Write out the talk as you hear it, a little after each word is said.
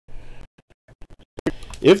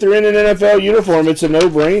If they're in an NFL uniform, it's a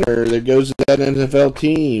no-brainer that goes to that NFL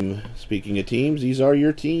team. Speaking of teams, these are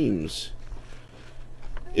your teams.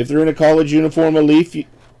 If they're in a college uniform, a Leaf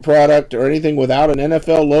product, or anything without an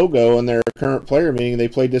NFL logo on their current player, meaning they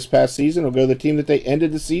played this past season, will go to the team that they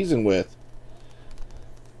ended the season with.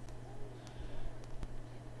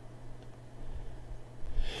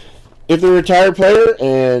 If they're a retired player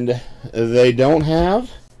and they don't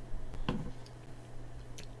have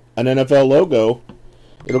an NFL logo,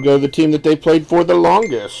 it'll go to the team that they played for the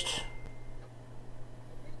longest.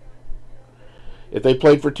 If they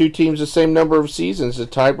played for two teams the same number of seasons, the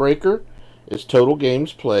tiebreaker is total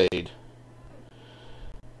games played.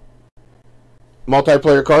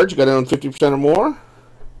 Multiplayer cards, you got to own 50% or more.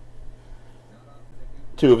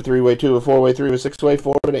 2 of a 3-way, 2 of a 4-way, 3 of a 6-way,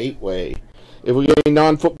 4 of an 8-way. If we get any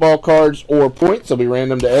non-football cards or points, they'll be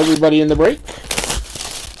random to everybody in the break.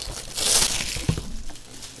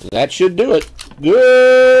 That should do it.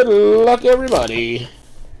 Good luck, everybody.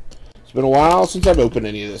 It's been a while since I've opened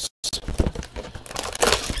any of this.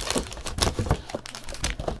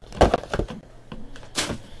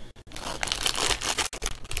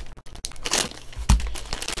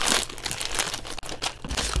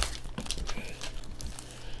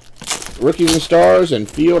 Rookies and Stars and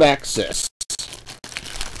Field Access.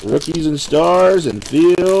 Rookies and Stars and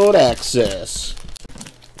Field Access.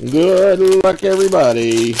 Good luck,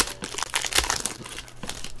 everybody.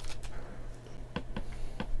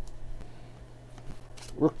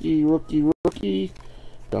 Rookie, rookie, rookie.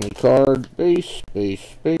 Dummy card. Base,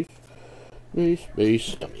 base, base. Base,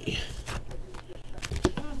 base, dummy.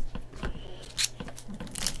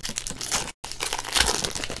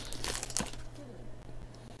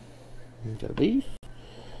 Got a base.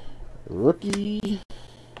 Rookie.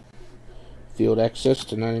 Field Access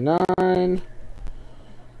to 99.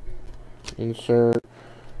 Insert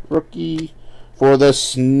rookie for the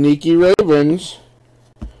Sneaky Ravens.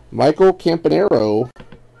 Michael Campanaro.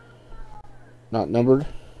 Not numbered.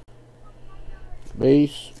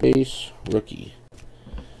 Base, base, rookie.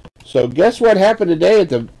 So guess what happened today at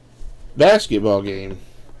the basketball game?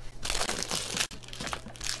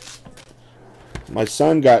 My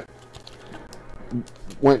son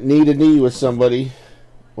went knee to knee with somebody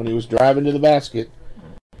when he was driving to the basket.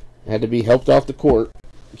 Had to be helped off the court.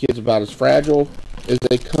 The kid's about as fragile as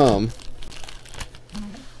they come.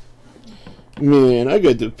 Man, I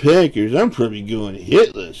got the Packers. I'm probably going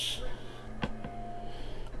hitless.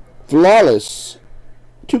 Flawless.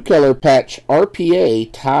 2-color patch RPA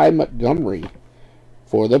Ty Montgomery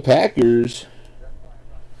for the Packers.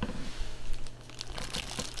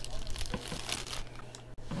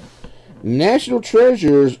 National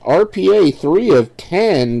Treasures RPA 3 of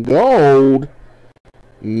 10 gold.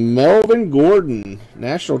 Melvin Gordon.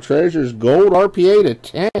 National Treasures gold RPA to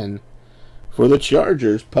 10 for the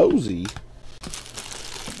Chargers. Posey.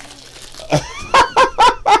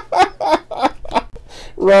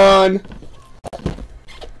 Ron,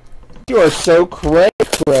 you are so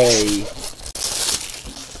cray-cray.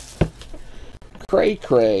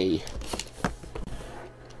 Cray-cray.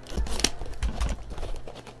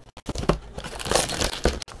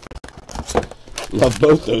 Love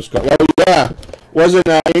both those cards. Oh, yeah. Wasn't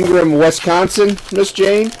Ingram, Wisconsin, Miss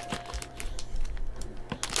Jane?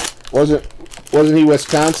 Wasn't he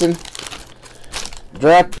Wisconsin?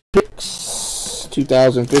 Draft picks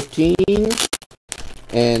 2015.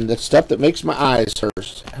 And the stuff that makes my eyes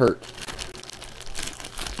hurt.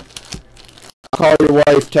 Call your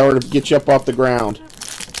wife, tell her to get you up off the ground.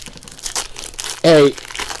 Hey,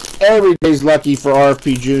 every day's lucky for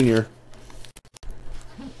RFP Jr.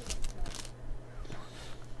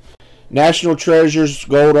 National Treasures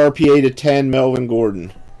gold RPA to 10 Melvin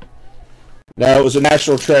Gordon. No, it was a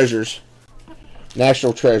National Treasures.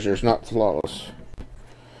 National Treasures, not Flawless.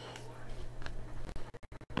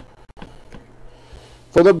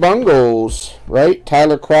 For the Bungles, right?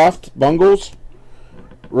 Tyler Croft, Bungles.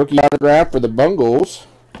 Rookie autograph for the Bungles.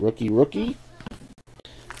 Rookie.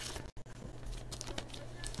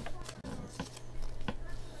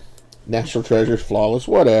 National Treasures, Flawless,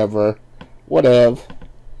 whatever.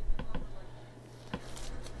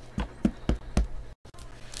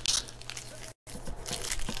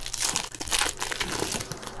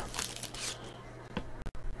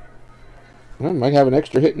 I might have an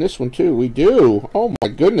extra hit in this one, too. We do. Oh, my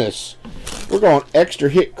goodness. We're going extra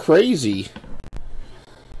hit crazy.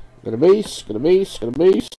 Got a base. Got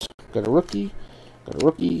a rookie.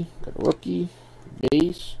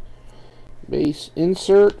 Base.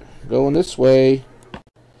 Insert. Going this way.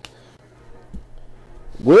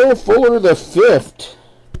 Will Fuller the 5th.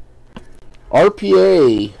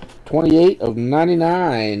 RPA. 28 of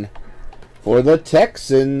 99. For the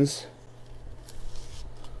Texans,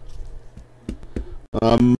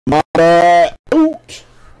 Mata out.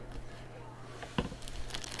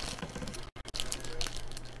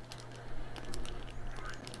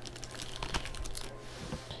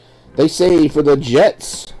 They say for the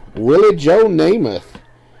Jets, Willie Joe Namath,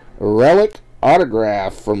 relic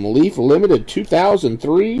autograph from Leaf Limited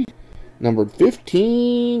 2003, numbered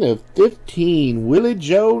 15 of 15, Willie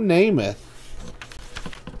Joe Namath.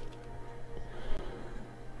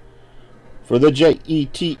 For the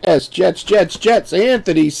Jets, Jets,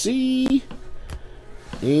 Anthony C.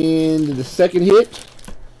 And the second hit.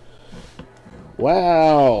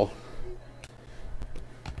 Wow.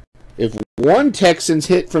 If one Texans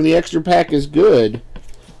hit from the extra pack is good,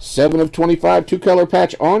 7 of 25, 2-color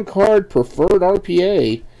patch on card, preferred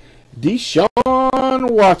RPA,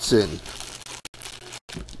 Deshaun Watson.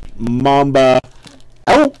 Mamba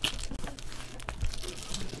out.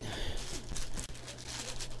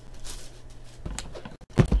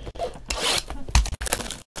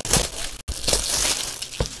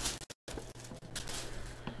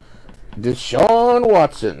 Deshaun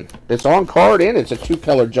Watson. It's on card and it's a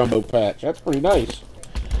 2-color jumbo patch. That's pretty nice.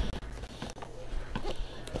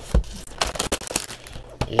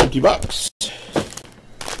 Empty box.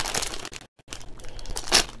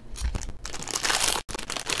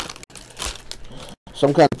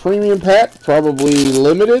 Some kind of premium pack, probably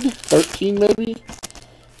limited, 13 maybe,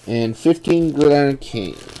 and 15 Gridiron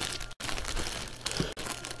King.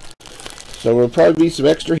 So there'll probably be some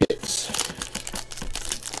extra hits.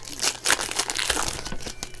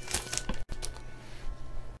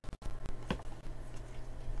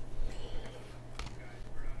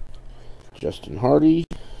 Justin Hardy,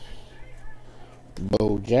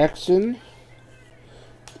 Bo Jackson,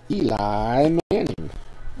 Eli Manning.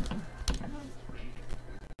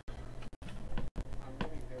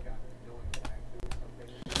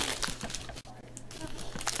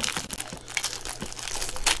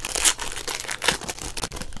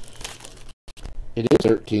 It is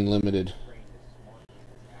 13 limited.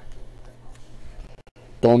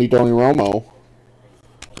 Tony Romo.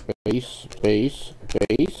 Base.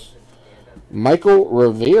 Michael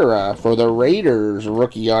Rivera for the Raiders,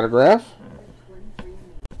 rookie autograph.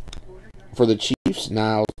 For the Chiefs,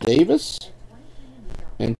 Niles Davis.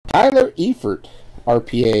 And Tyler Eifert,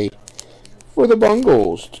 RPA, for the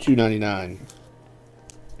Bungles, $2.99.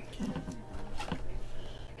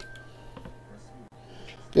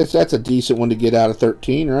 Guess that's a decent one to get out of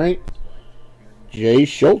 13, right? Jay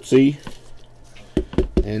Schultze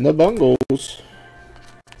and the Bungles.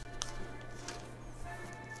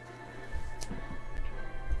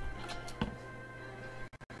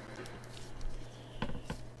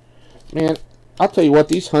 Man, I'll tell you what,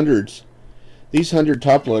 these 100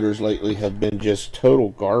 top loaders lately have been just total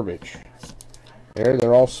garbage.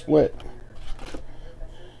 They're all split.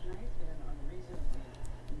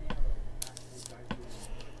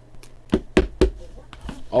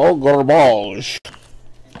 All garbage.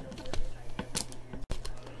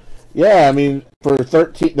 Yeah, I mean, for the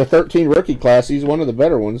 13 rookie class, he's one of the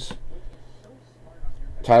better ones.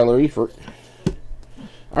 Tyler Eifert.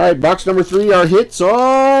 All right, box number 3. Our hits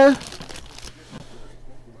are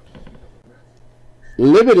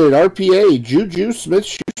limited RPA Juju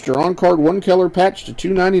Smith-Schuster on card 1-color patch to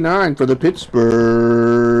 $2.99 for the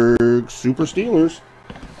Pittsburgh Super Steelers.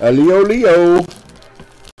 Leo.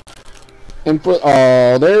 And for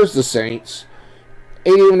there's the Saints.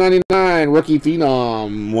 80/99 rookie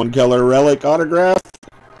phenom, 1-color relic autograph.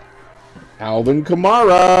 Alvin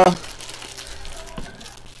Kamara.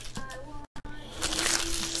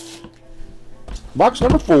 Box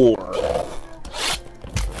number 4.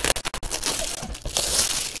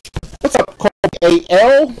 What's up, Carl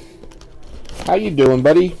AL? How you doing,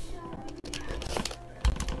 buddy?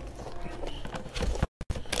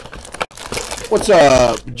 What's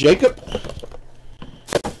up, Jacob?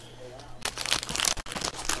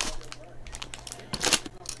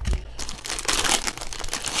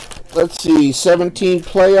 Let's see, 17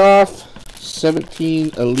 playoff,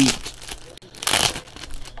 17 elite.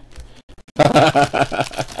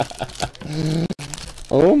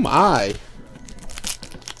 Oh my.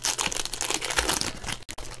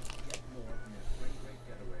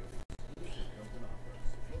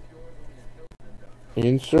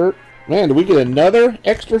 Insert. Man, did we get another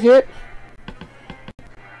extra hit?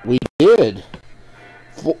 We did.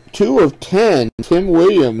 2 of 10. Tim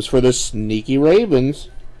Williams for the sneaky Ravens.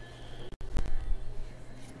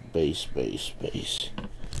 Base.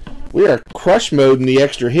 We are crush mode in the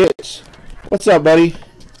extra hits. What's up, buddy?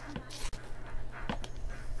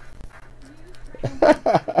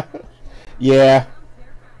 Yeah.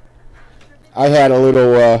 I had a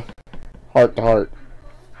little heart-to-heart.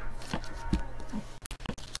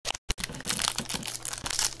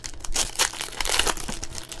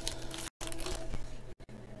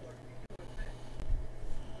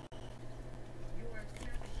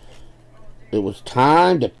 It was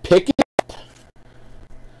time to pick it up.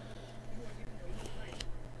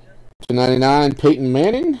 /99 Peyton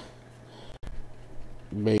Manning.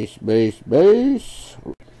 Base.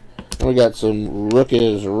 And we got some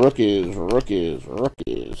rookies.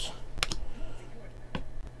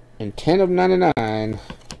 And 10/99.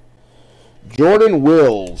 Jordan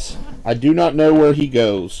Wills. I do not know where he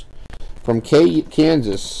goes. From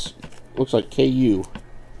Kansas. Looks like KU.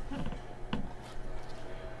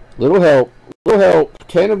 Little help.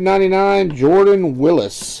 10/99. Jordan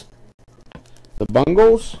Willis. The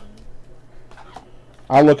Bungles.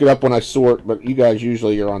 I'll look it up when I sort, but you guys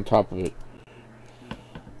usually are on top of it.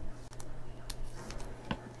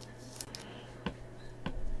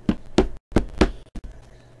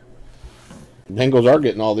 Bengals are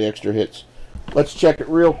getting all the extra hits. Let's check it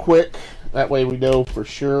real quick. That way we know for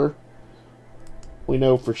sure. We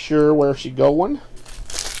know for sure where she's going.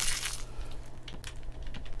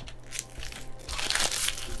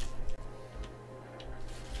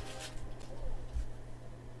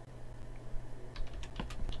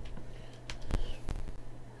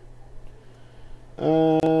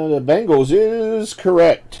 The Bengals is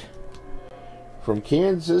correct. From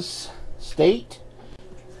Kansas State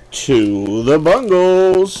to the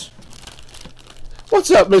Bungles.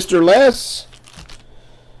 What's up, Mr. Les?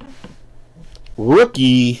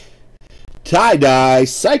 Rookie tie-dye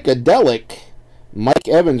psychedelic. Mike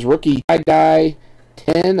Evans, rookie tie-dye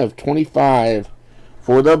 10/25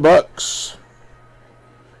 for the Bucks.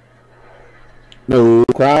 No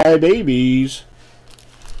cry babies.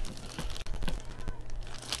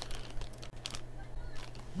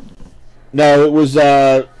 No, it was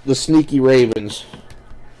the sneaky Ravens.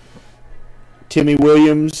 Timmy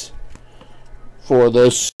Williams for the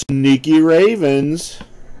sneaky Ravens.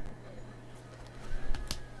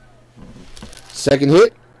 Second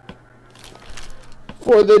hit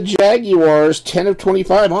for the Jaguars.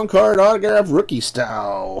 10/25 on-card autograph rookie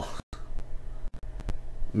style.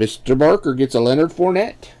 Mr. Barker gets a Leonard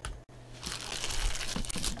Fournette.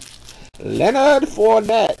 Leonard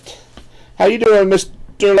Fournette. How you doing,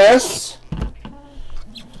 Mr. Les?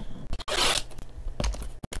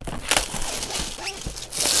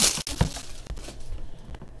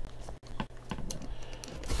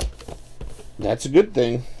 That's a good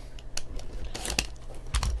thing.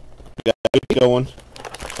 Got a good going.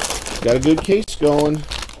 Got a good case going.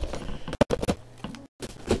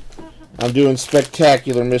 I'm doing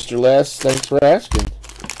spectacular, Mr. Les. Thanks for asking.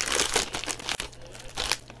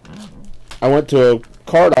 I went to a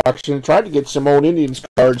card auction, tried to get some old Indians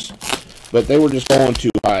cards, but they were just going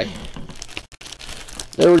too high.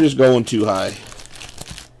 They were just going too high.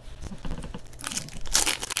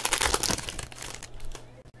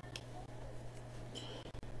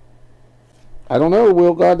 I don't know,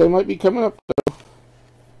 Will God, they might be coming up though.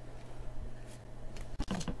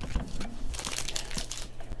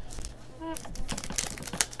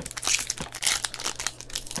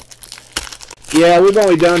 Yeah, we've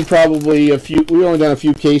only done probably a few. We've only done a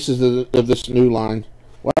few cases of this new line.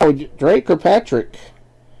 Wow, Drake or Patrick?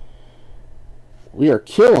 We are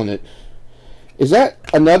killing it. Is that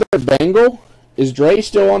another Bengal? Is Dre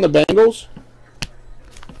still on the Bengals?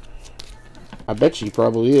 I bet he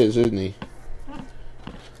probably is, isn't he?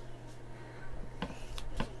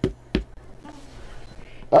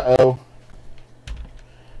 Uh-oh.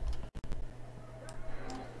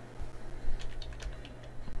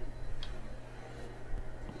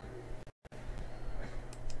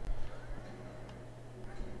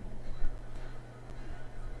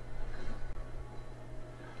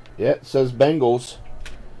 Yeah, it says Bengals.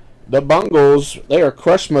 The Bungles, they are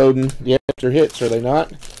crush moding the extra hits, are they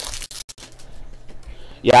not?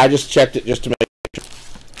 Yeah, I just checked it just to make sure.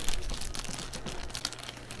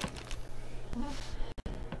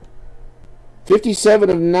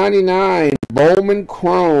 $57/99, Bowman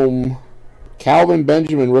Chrome, Calvin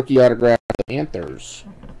Benjamin, rookie autograph, Panthers.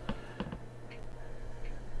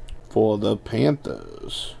 For the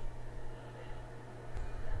Panthers.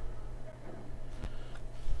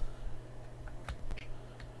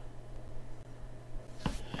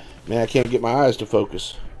 Man, I can't get my eyes to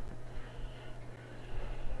focus.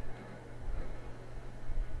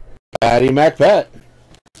 Patty McPat.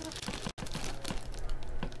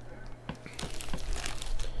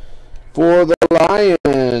 For the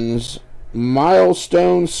Lions,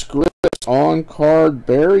 Milestone Scripts on card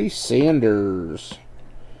Barry Sanders.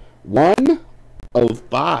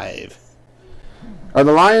 1/5. Are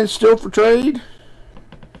the Lions still for trade?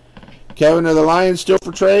 Kevin, are the Lions still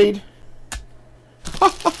for trade?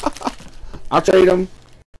 I'll trade them.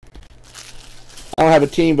 I don't have a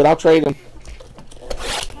team, but I'll trade them.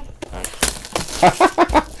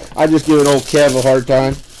 I just give an old Kev a hard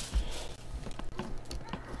time.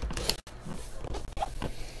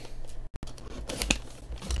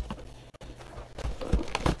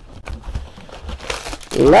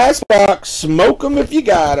 Last box, smoke them if you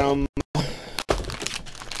got them.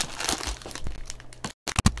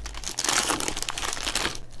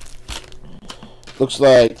 Looks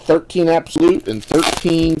like 13 absolute and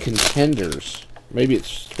 13 contenders. Maybe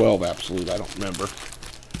it's 12 absolute, I don't remember.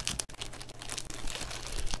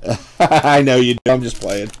 I know you do, I'm just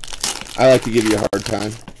playing. I like to give you a hard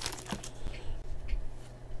time.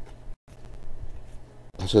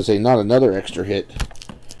 I was going to say, not another extra hit.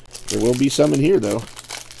 There will be some in here, though.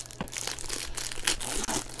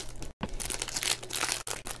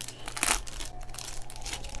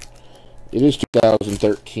 It is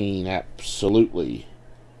 2013, absolutely.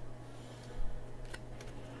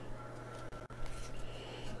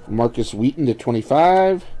 Marcus Wheaton to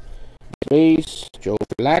 25. Base, Joe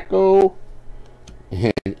Flacco.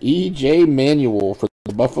 And E.J. Manuel for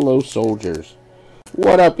the Buffalo Soldiers.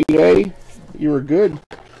 What up, E.J.? You were good.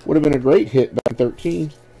 Would have been a great hit back in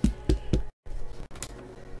 13.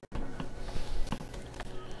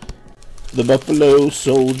 The Buffalo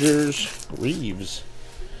Soldiers. Reeves.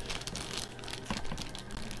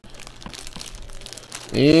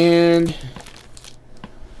 And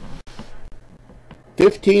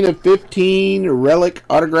 15 of 15 relic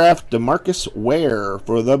autograph DeMarcus Ware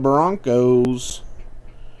for the Broncos.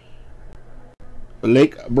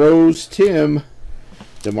 Lake Bros Tim,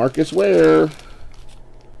 DeMarcus Ware.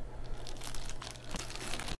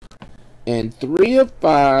 And 3 of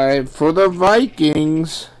 5 for the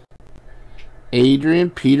Vikings. Adrian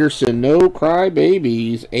Peterson, no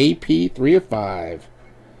crybabies. AP 3 of 5.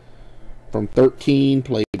 From 13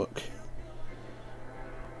 playbook.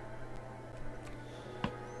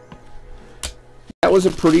 That was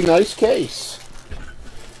a pretty nice case.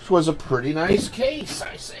 This was a pretty nice case,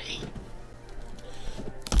 I say.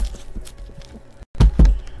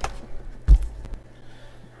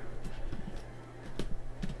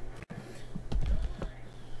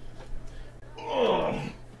 Oh,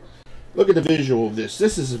 look at the visual of this.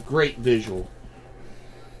 This is a great visual.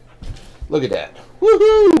 Look at that.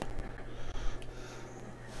 Woohoo!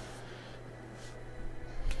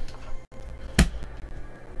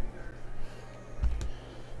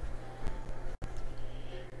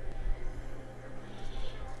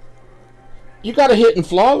 You got a hit in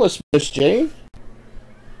flawless, Miss Jane.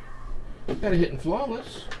 You got a hit in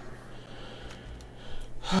flawless.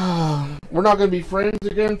 We're not going to be friends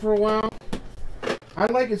again for a while. I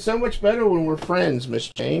like it so much better when we're friends, Miss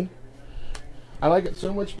Jane. I like it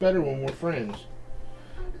so much better when we're friends.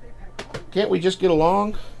 Can't we just get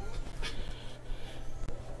along?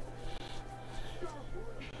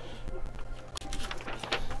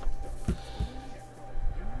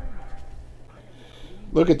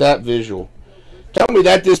 Look at that visual. Tell me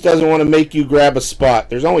that this doesn't want to make you grab a spot.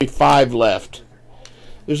 There's only 5 left.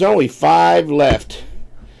 There's only 5 left.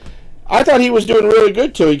 I thought he was doing really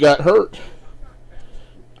good till he got hurt.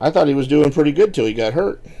 I thought he was doing pretty good till he got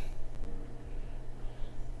hurt.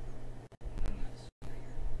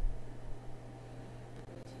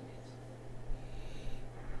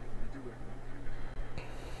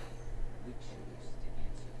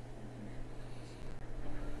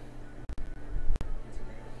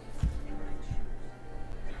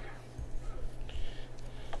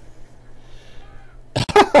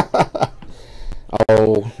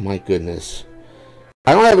 Oh my goodness.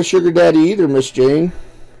 I don't have a sugar daddy either, Miss Jane.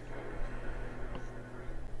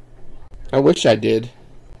 I wish I did.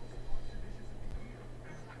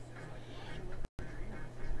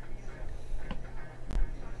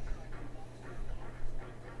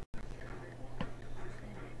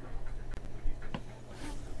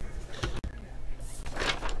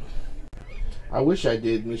 I wish I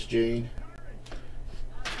did, Miss Jane.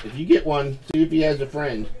 If you get one, see if he has a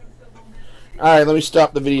friend. Alright, let me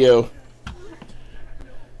stop the video.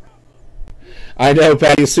 I know,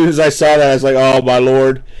 Patty. As soon as I saw that, I was like, oh, my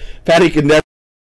Lord. Patty could never